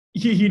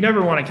you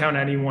never want to count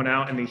anyone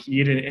out in the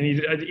heat, and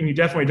you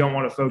definitely don't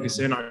want to focus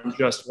in on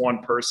just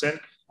one person.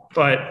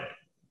 But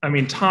I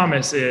mean,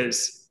 Thomas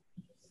is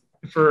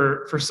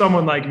for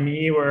someone like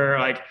me, where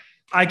like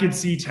I could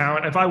see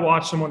talent. If I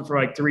watch someone for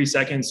like 3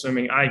 seconds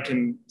swimming, I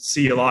can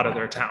see a lot of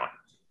their talent,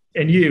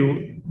 and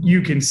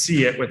you can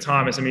see it with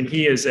Thomas. I mean,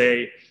 he is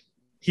a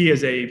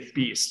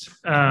beast.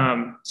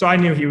 So I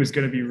knew he was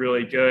going to be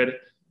really good,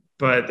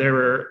 but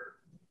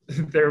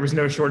there was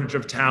no shortage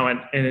of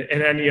talent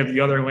in any of the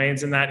other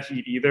lanes in that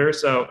heat either.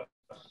 So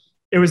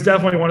it was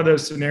definitely one of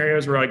those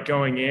scenarios where like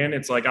going in,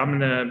 it's like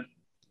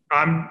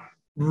I'm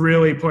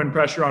really putting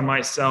pressure on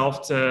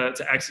myself to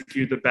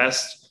execute the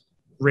best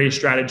race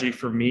strategy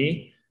for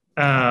me.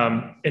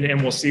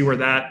 And we'll see where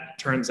that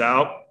turns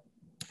out.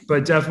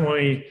 But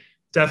definitely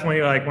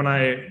like when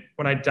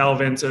I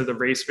delve into the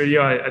race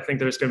video, I think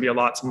there's going to be a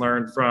lot to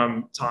learn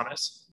from Thomas.